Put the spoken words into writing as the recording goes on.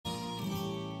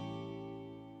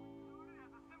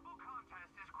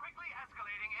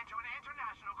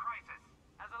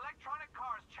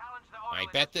I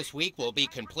bet this week will be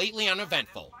completely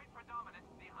uneventful.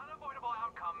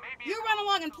 You run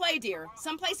along and play, dear.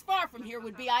 Someplace far from here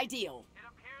would be ideal. It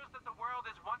appears that the world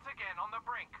is once again on the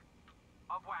brink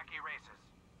of wacky races.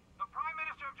 The Prime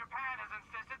Minister of Japan has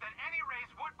insisted that any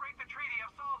race would break the Treaty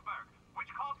of Salzburg, which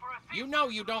called for a... You know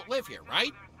you don't live here,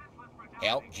 right?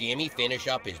 Help Jimmy finish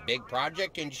up his big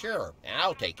project, and sure,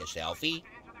 I'll take a selfie.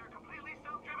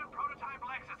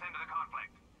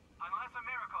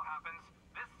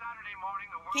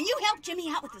 Can you help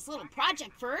Jimmy out with this little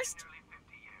project first?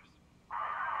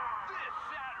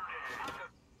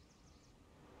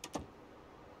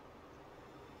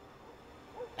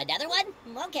 Another one?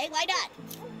 Okay, why not?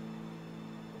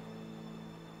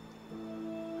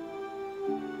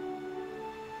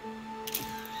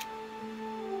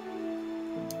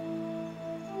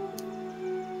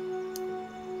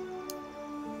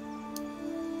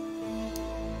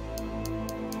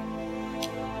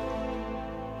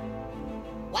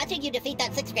 Watching you defeat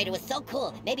that 6th grader was so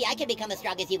cool. Maybe I can become as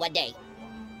strong as you one day.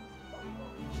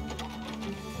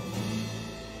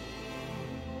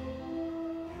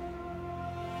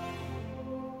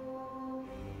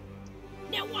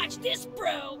 Now watch this,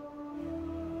 bro!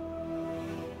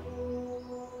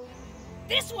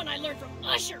 This one I learned from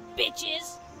Usher,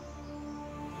 bitches!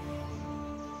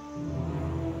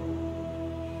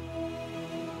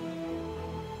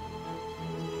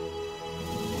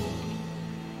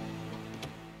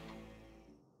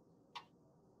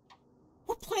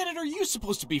 What planet are you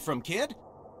supposed to be from, kid?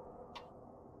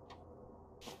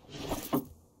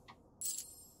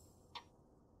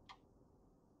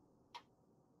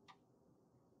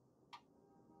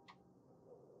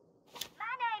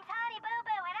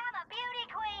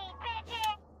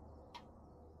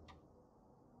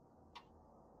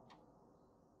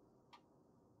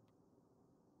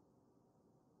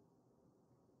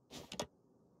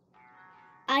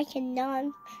 I can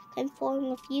non-conform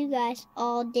with you guys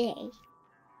all day.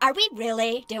 Are we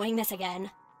really doing this again?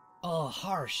 Oh,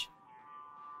 harsh.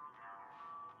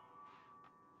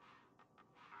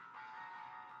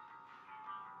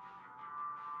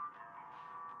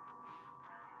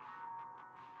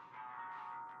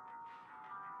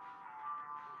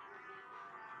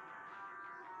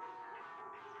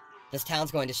 This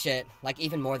town's going to shit, like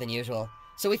even more than usual.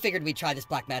 So we figured we'd try this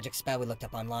black magic spell we looked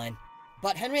up online.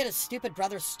 But Henrietta's stupid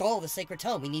brother stole the sacred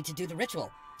tome we need to do the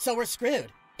ritual, so we're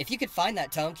screwed. If you could find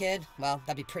that tome, kid, well,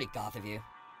 that'd be pretty goth of you.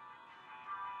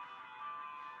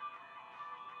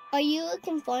 Are you a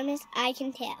conformist? I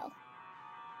can tell.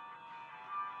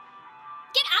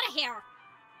 Get out of here!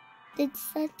 Did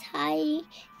Satai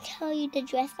tell you to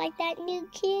dress like that, new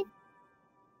kid?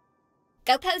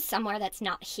 Go pose somewhere that's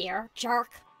not here, jerk.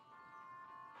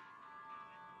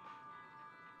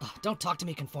 Oh, don't talk to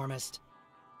me, conformist.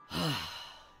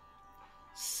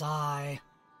 Sigh.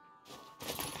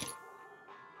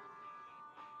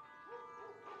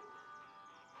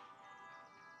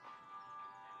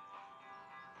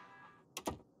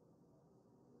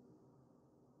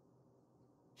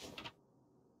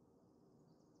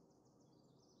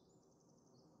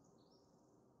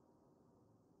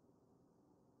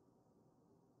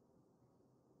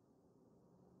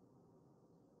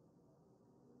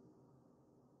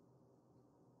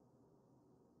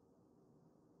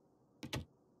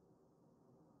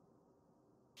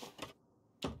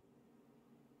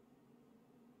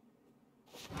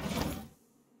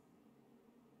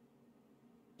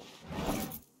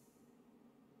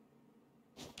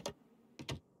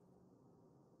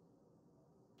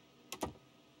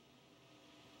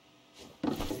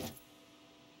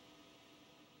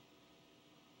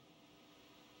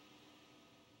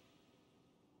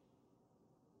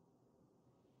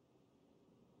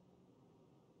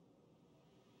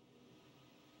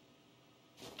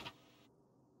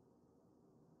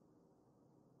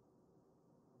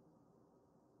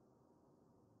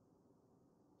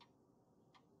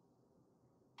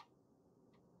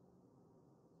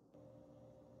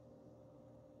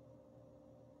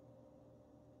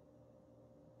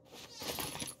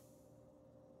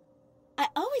 I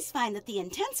always find that the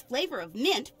intense flavor of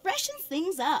mint freshens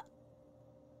things up.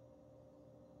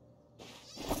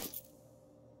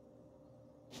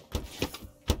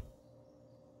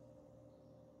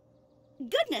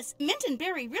 Goodness, mint and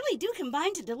berry really do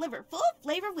combine to deliver full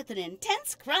flavor with an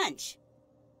intense crunch.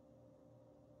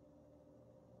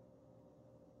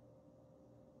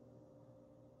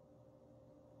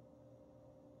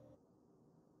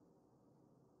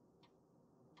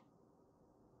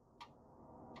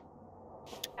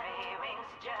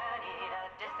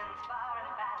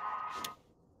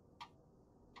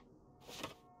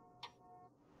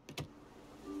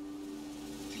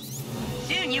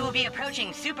 We'll be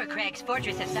approaching Super Craig's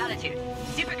Fortress of Solitude.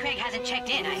 Super Craig hasn't checked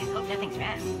in. I hope nothing's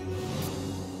wrong.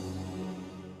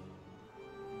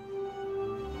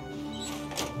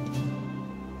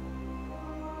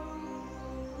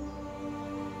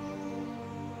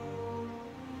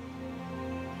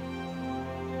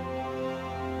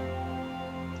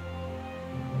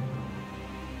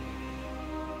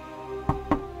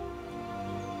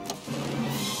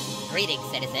 Greetings,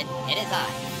 citizen. It is I,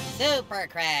 Super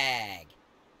Craig.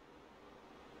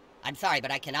 I'm sorry, but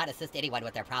I cannot assist anyone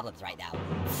with their problems right now.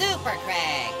 Super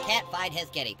Craig can't find his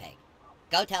guinea pig.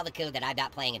 Go tell the coon that I'm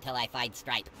not playing until I find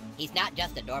Stripe. He's not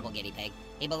just a normal guinea pig.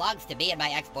 He belongs to me and my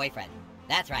ex-boyfriend.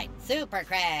 That's right, Super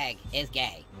Craig is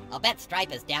gay. I'll bet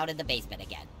Stripe is down in the basement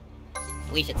again.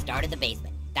 We should start in the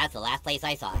basement. That's the last place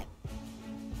I saw him.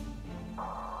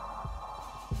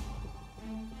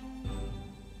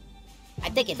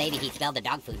 I'm thinking maybe he smelled the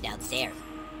dog food downstairs.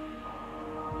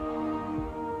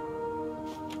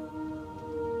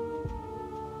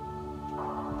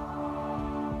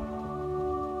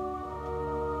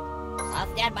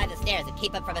 I'll stand by the stairs and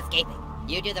keep him from escaping.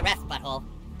 You do the rest, butthole.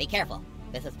 Be careful.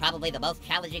 This is probably the most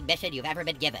challenging mission you've ever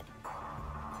been given.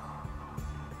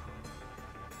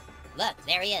 Look,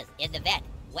 there he is, in the vent,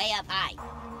 way up high.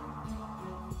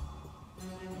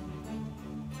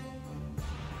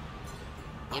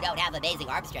 You don't have amazing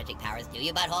arm-stretching powers, do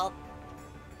you, butthole?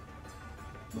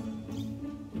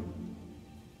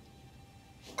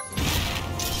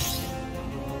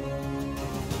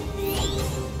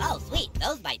 Oh, sweet.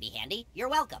 Those might be handy. You're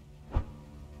welcome.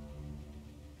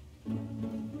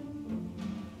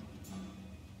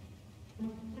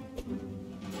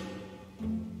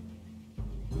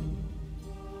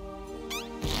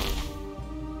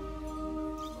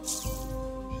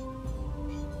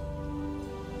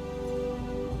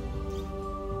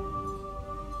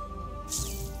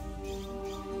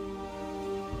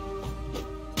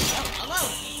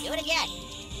 Do it again.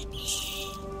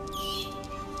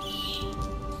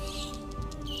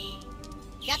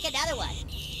 Chuck another one.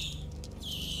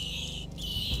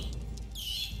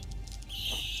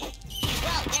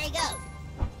 Whoa, there he goes.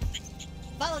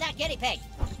 Follow that guinea pig.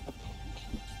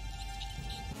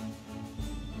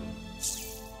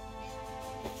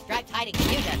 Striped hiding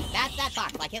confused us. Smash that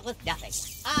box like it was nothing.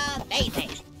 Amazing.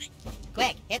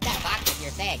 Quick, hit that box with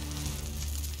your thing.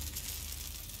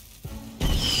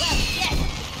 Well, shit.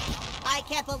 I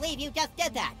can't believe you just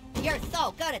did that! You're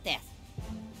so good at this!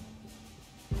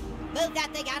 Move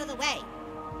that thing out of the way!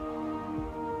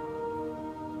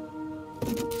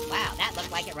 Wow, that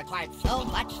looked like it required so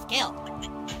much skill!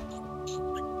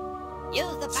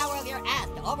 Use the power of your ass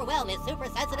to overwhelm his super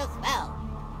sensitive smell!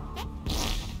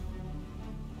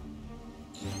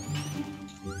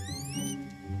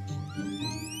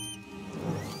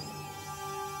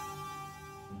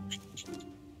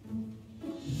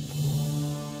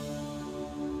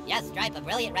 Yes, Stripe, a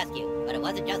brilliant rescue. But it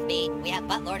wasn't just me. We have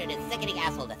Buttlord and his sickening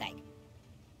asshole to thank.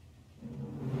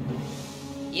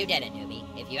 You did it, newbie.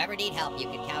 If you ever need help, you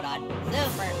can count on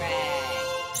Super Craig!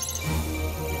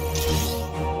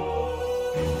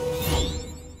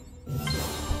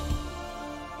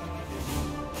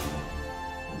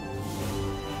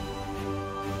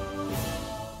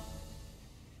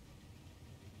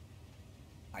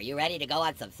 Are you ready to go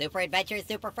on some super adventures,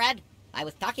 Super Friend? I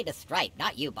was talking to Stripe,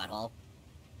 not you, butthole.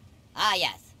 Ah,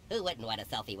 yes. Who wouldn't want a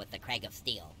selfie with the Craig of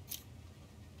Steel?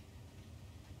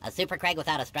 A Super Craig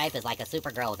without a stripe is like a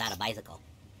Supergirl without a bicycle.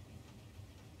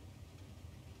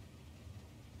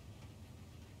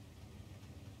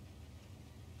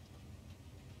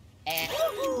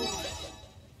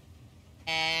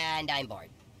 And I'm bored.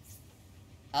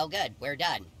 Oh, good. We're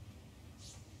done.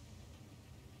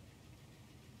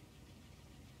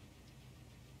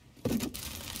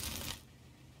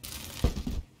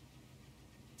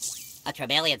 A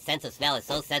Tremalian's sense of smell is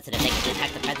so sensitive they can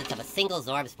detect the presence of a single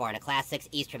Zorb spore in a Class 6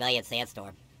 East Tremalian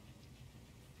sandstorm.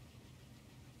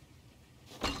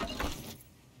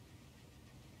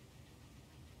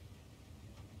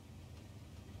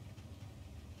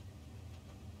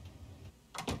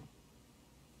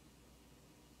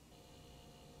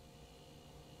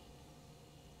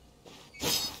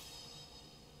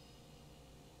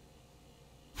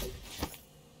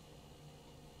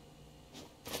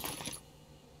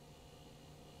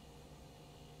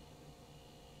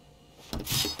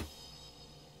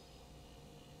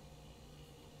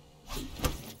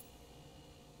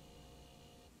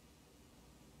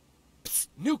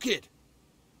 New kid!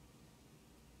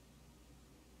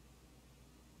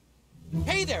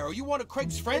 Hey there, are you one of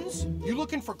Craig's friends? You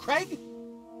looking for Craig?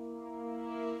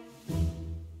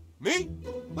 Me?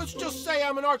 Let's just say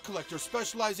I'm an art collector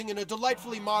specializing in a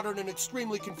delightfully modern and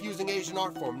extremely confusing Asian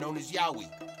art form known as yaoi.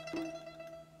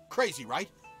 Crazy, right?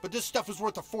 But this stuff is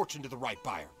worth a fortune to the right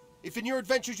buyer. If in your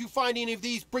adventures you find any of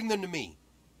these, bring them to me.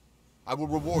 I will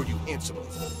reward you handsomely.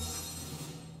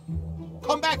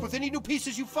 Come back with any new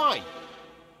pieces you find.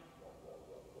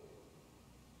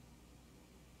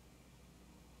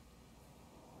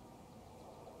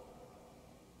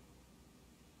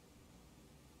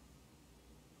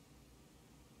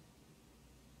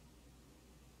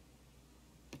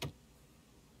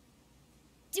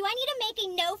 Do I need to make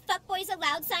a no fuckboys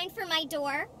allowed sign for my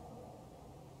door?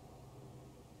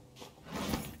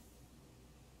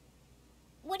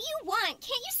 What do you want? Can't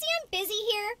you see I'm busy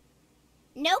here?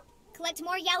 Nope. Collect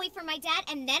more yaoi for my dad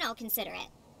and then I'll consider it.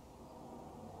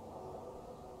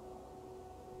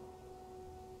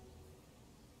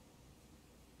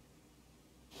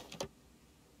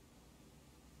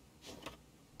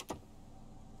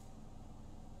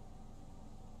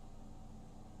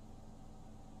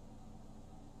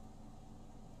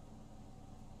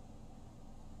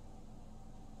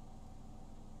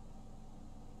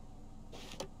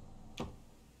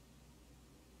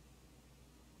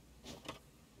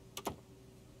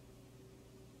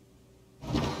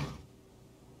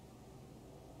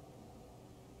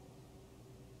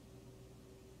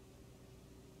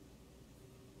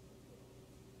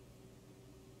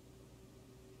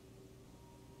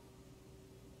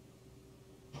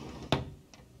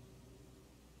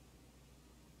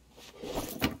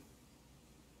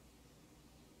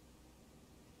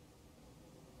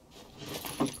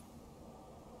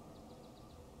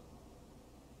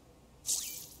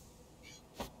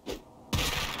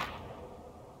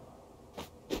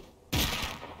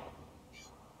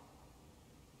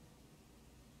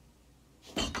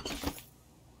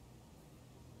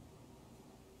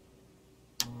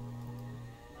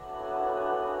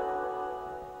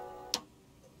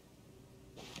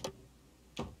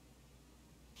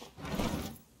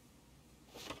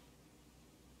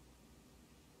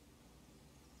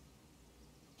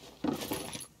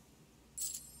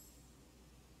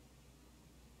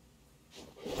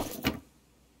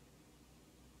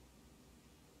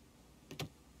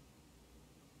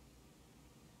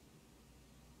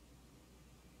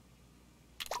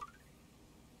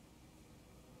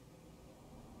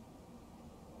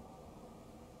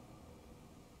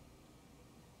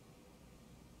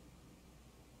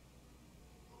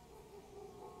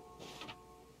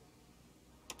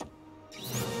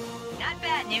 Not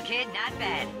bad, new kid, not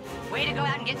bad. Way to go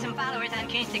out and get some followers on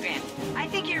Coonstagram. I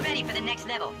think you're ready for the next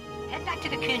level. Head back to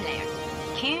the Coon lair.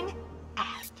 Coon, out.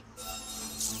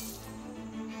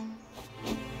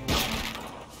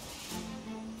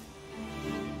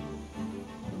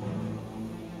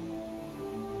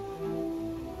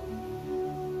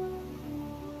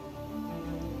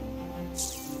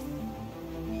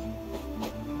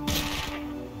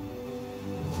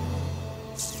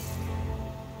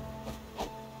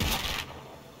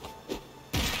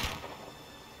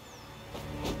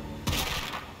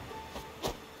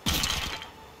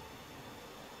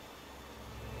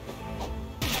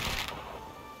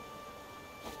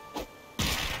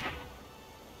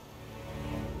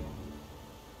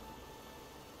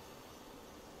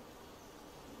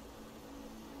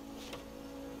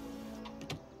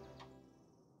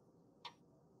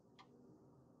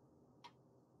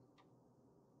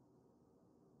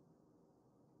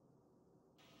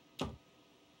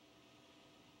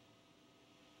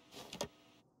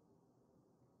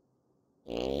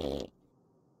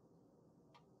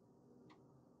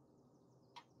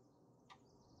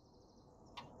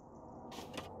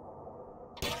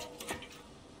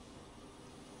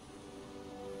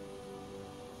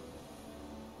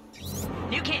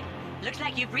 New kid, looks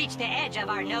like you've reached the edge of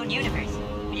our known universe.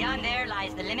 Beyond there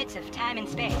lies the limits of time and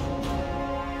space.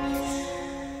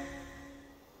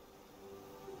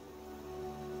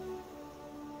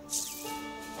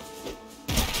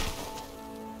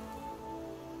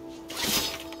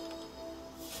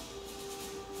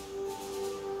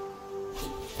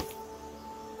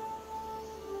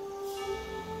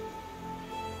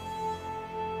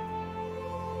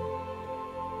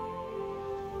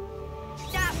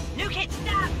 New kid,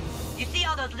 stop! You see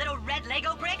all those little red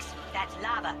Lego bricks? That's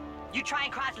lava. You try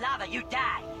and cross lava, you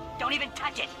die. Don't even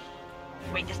touch it.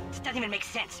 Wait, this doesn't even make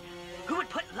sense. Who would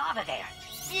put lava there?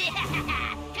 Take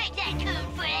that,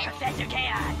 Coon friend! Professor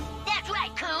Chaos! That's right,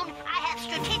 Coon! I have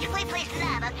strategically placed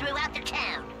lava throughout the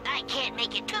town. I can't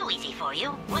make it too easy for you.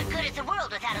 What good is the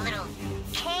world without a little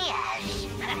chaos?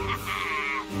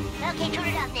 Okay, turn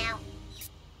it up now.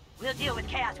 We'll deal with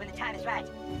chaos when the time is right.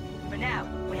 For now,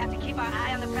 we have to keep our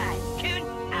eye on the prize. Coon,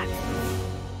 out.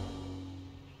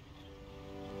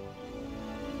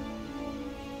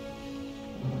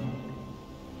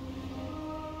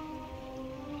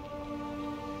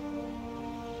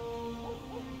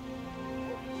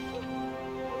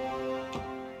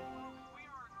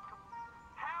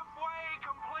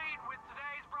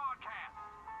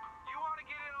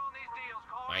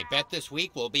 bet this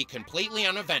week will be completely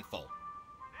uneventful.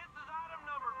 This is item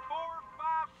number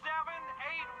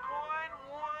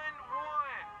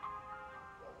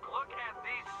 4578111. Look at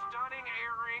these stunning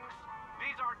earrings.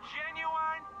 These are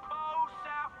genuine faux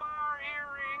sapphire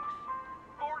earrings.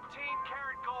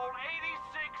 14-karat gold,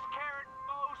 86-karat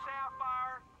faux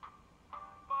sapphire.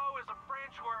 Faux is a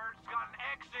French word. It's got an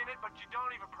X in it, but you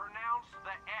don't even pronounce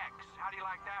the X. How do you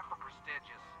like that for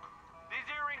prestigious? These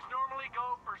earrings normally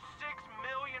go for $6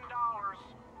 million.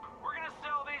 We're gonna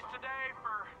sell these today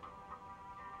for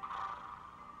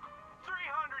 $320.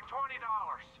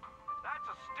 That's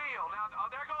a steal. Now,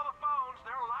 there go the phones.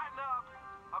 They're lighting up.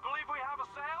 I believe we have a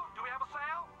sale. Do we have a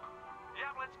sale?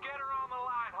 Yep, let's get her on the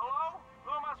line. Hello?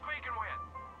 Who am I speaking with?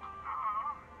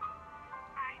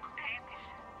 My name is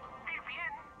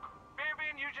Vivian.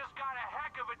 Vivian, you just got a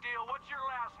heck of a deal. What's your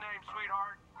last name,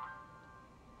 sweetheart?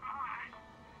 I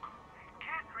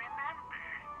can't remember.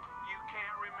 You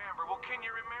can't remember. Well, can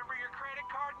you remember your credit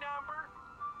card number?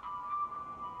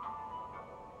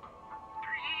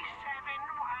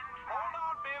 3715. Hold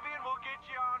on, Vivian. We'll get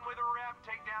you on with a rep.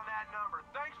 Take down that number.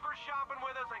 Thanks for shopping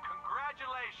with us, and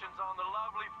congratulations on the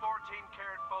lovely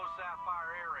 14-karat faux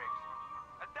sapphire earrings.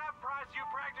 At that price, you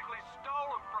practically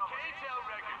stole them from us. K-Tel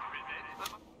Records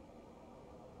presents...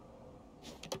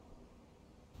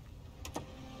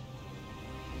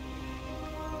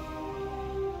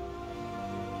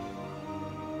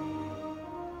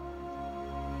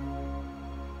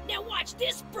 Now watch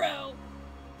this, bro!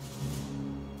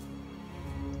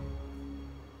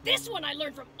 This one I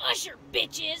learned from Usher,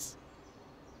 bitches!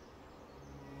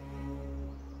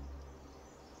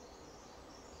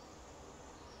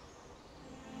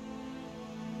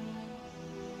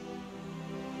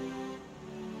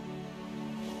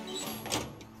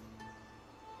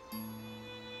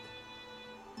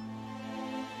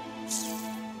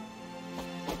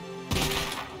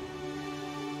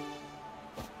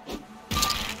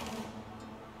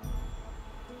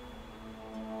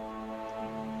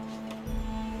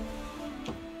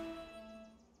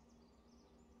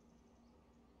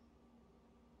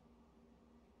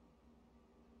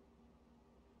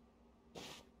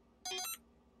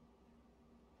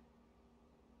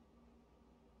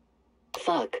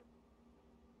 Fuck.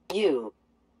 You.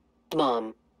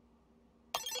 Mom.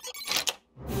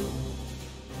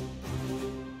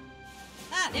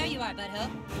 Ah, there you are,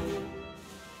 butthole.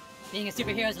 Being a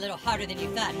superhero is a little harder than you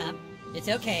thought, huh? It's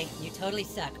okay, you totally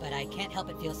suck, but I can't help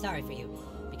but feel sorry for you,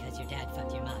 because your dad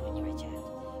fucked your mom when you were a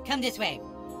child. Come this way.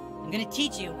 I'm gonna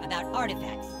teach you about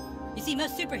artifacts. You see,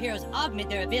 most superheroes augment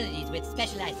their abilities with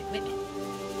specialized equipment.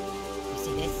 You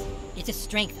see this? It's a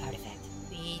strength artifact.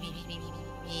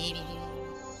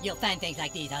 You'll find things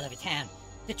like these all over town.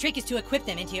 The trick is to equip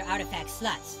them into your artifact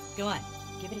slots. Go on,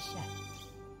 give it a shot.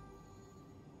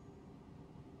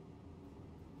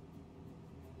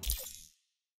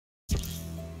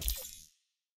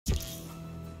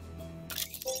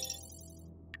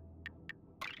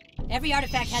 Every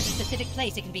artifact has a specific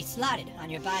place it can be slotted on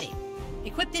your body.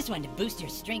 Equip this one to boost your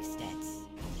strength stats.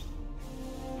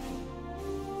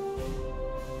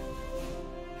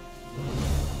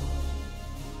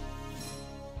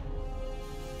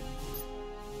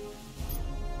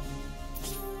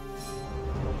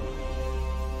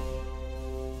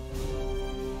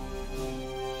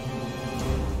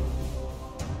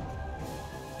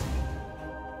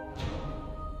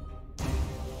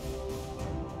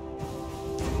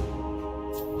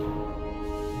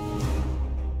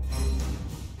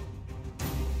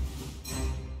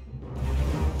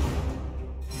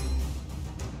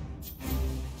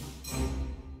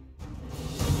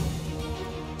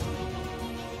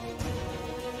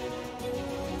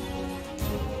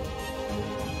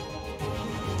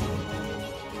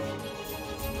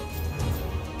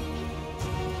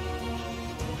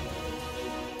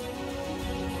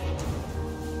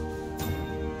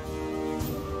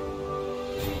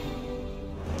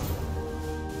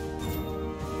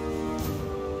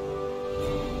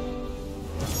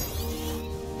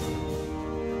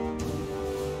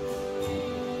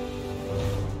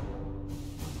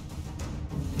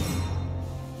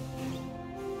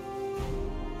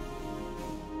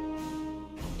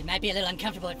 Might be a little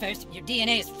uncomfortable at first. Your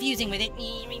DNA is fusing with it.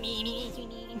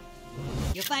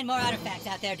 You'll find more artifacts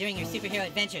out there during your superhero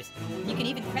adventures. You can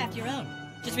even craft your own.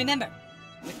 Just remember,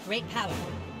 with great power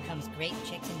comes great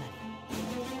chicks and money.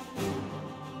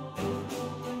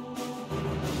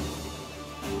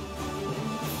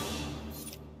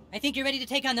 I think you're ready to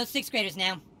take on those 6th graders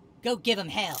now. Go give them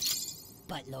hell,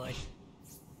 butt lord.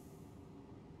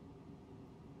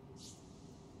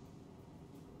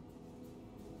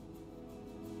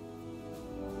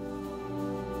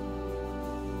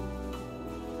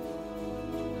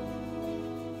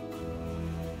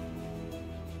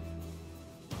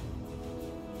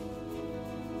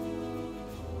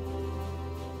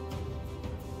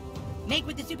 Make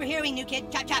with the superheroing, new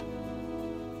kid. Chop, chop.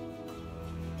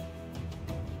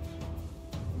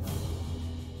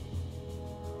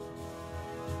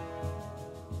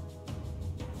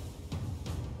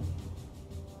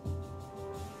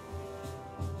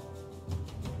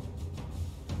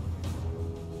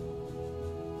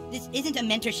 This isn't a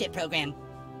mentorship program.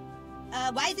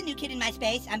 Why is the new kid in my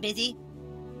space? I'm busy.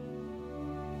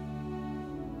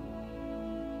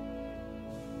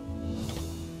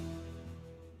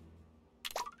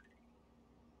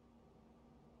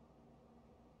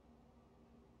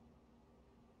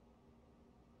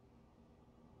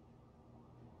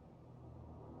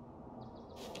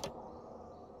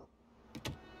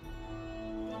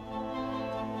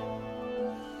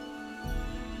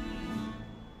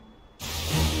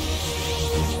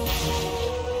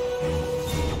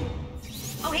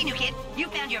 Oh, hey, new kid. You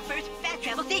found your first fast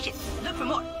travel station. Look for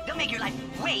more. They'll make your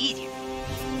life way easier.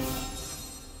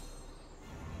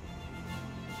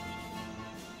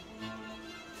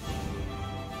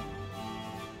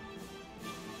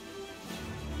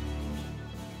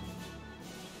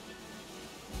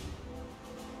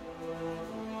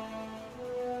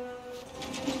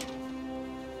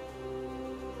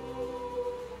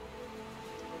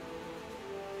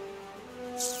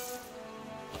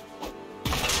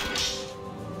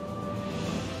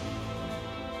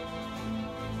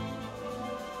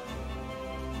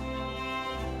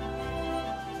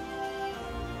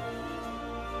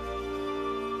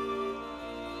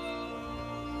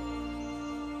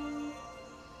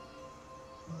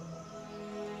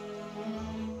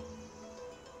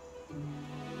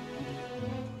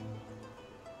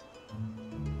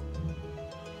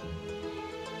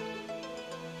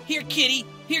 Here, kitty!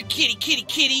 Here, kitty, kitty,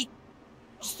 kitty!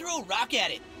 Just throw a rock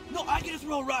at it! No, I gotta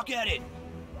throw a rock at it!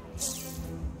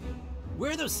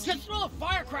 Where are those? Just throw a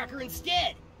firecracker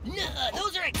instead! Nuh,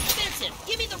 those are expensive!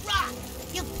 Give me the rock!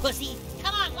 You pussy!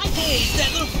 Come on, like Hey, it's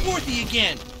that little Fourthy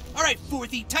again! Alright,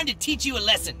 Fourthy, time to teach you a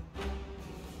lesson!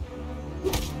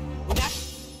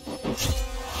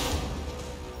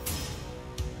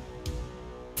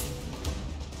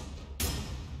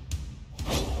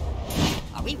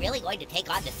 Are we really going to take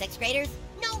on the 6th graders?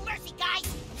 No mercy,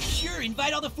 guys! Sure,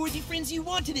 invite all the Fourthy friends you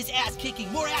want to this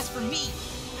ass-kicking. More ass for me!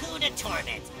 Who to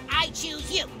torment? I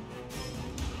choose you!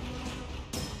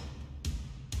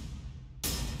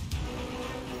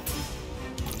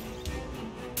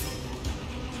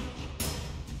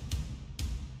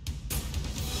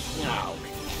 No.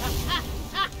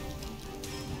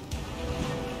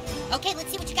 Okay, let's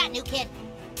see what you got, new kid.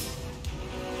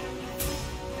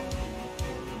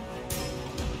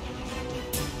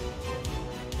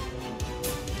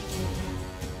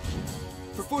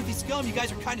 For Fourthy scum, you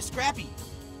guys are kind of scrappy.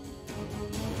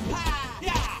 Ha!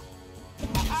 Yeah!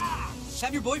 Ha!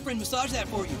 Have your boyfriend massage that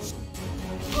for you.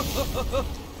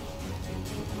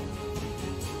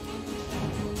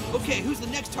 Okay, who's the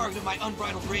next target of my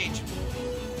unbridled rage?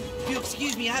 If you'll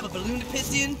excuse me, I have a balloon to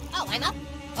piss in. Oh, I'm up?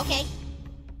 Okay.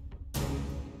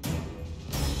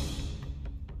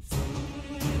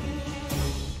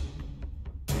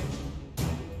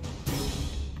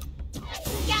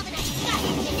 Galvanize, got it!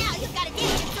 And now you've got a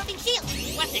damage-absorbing shield!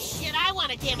 What the shit? I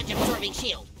want a damage-absorbing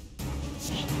shield!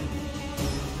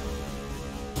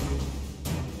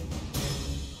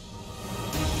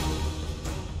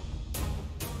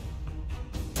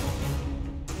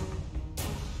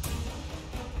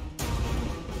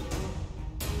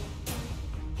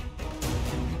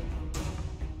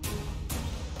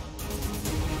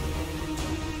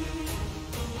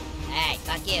 Hey,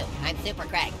 fuck you. I'm Super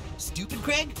Craig. Stupid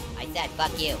Craig? I said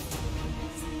fuck you.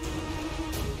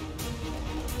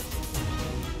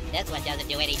 This one doesn't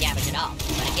do any damage at all,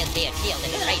 but it gives me a shield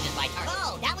if it raises my target.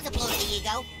 Oh, that was a blow to the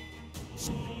ego.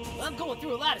 I'm going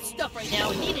through a lot of stuff right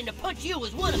now, and needing to punch you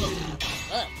is one of them.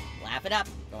 Ugh, laugh it up.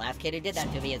 The last kid who did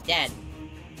that to me is dead.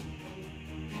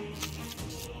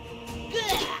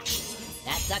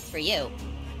 That sucks for you.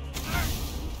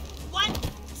 What?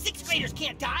 6th graders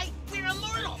can't die? We're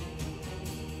immortal!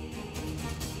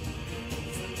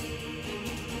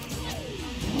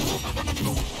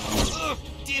 Ugh,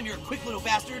 damn, you're a quick little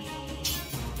bastard.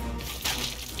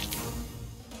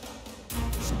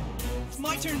 It's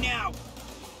my turn now.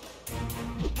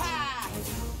 Ha!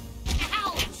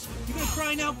 Ouch! You gonna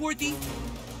cry now, Fourthy?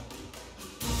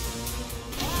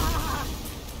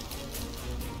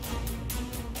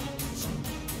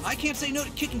 I can't say no to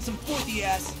kicking some Fourthy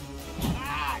ass.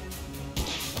 Ah!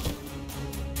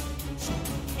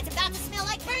 It's about to smell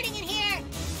like burning in here!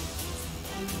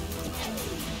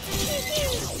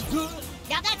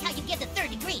 Now that's how you get the 3rd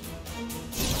degree.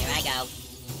 Here I go.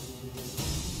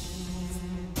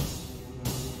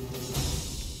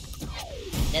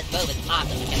 This move is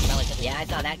awesome because relatively... Yeah, I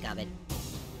saw that coming.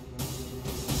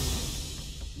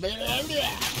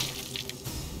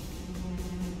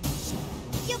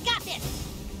 You got this!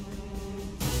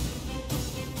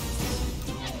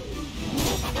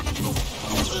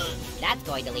 That's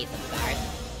going to leave some scars.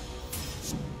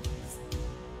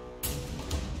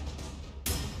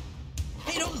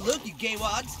 Hey, don't look, you gay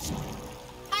wads.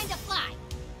 Time to fly.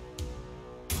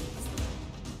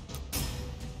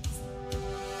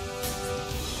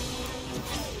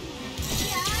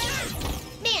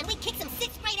 Man, we kicked some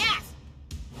sixth grade ass!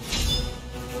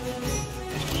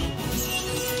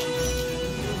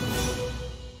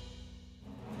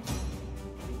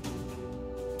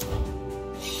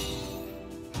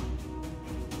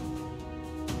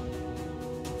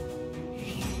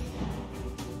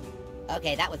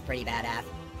 Okay, that was pretty badass.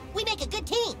 We make a good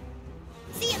team.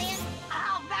 See ya, man.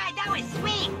 All right, that was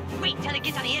sweet. Wait until it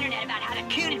gets on the internet about how the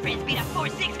Coon and friends beat up 4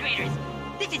 6th graders.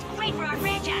 This is great for our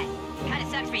franchise. Kind of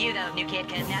sucks for you, though, new kid,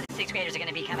 because now the 6th graders are going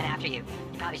to be coming after you.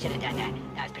 You probably should have done that.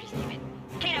 That was pretty stupid.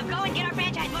 Okay, now go and get our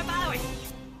franchise more followers.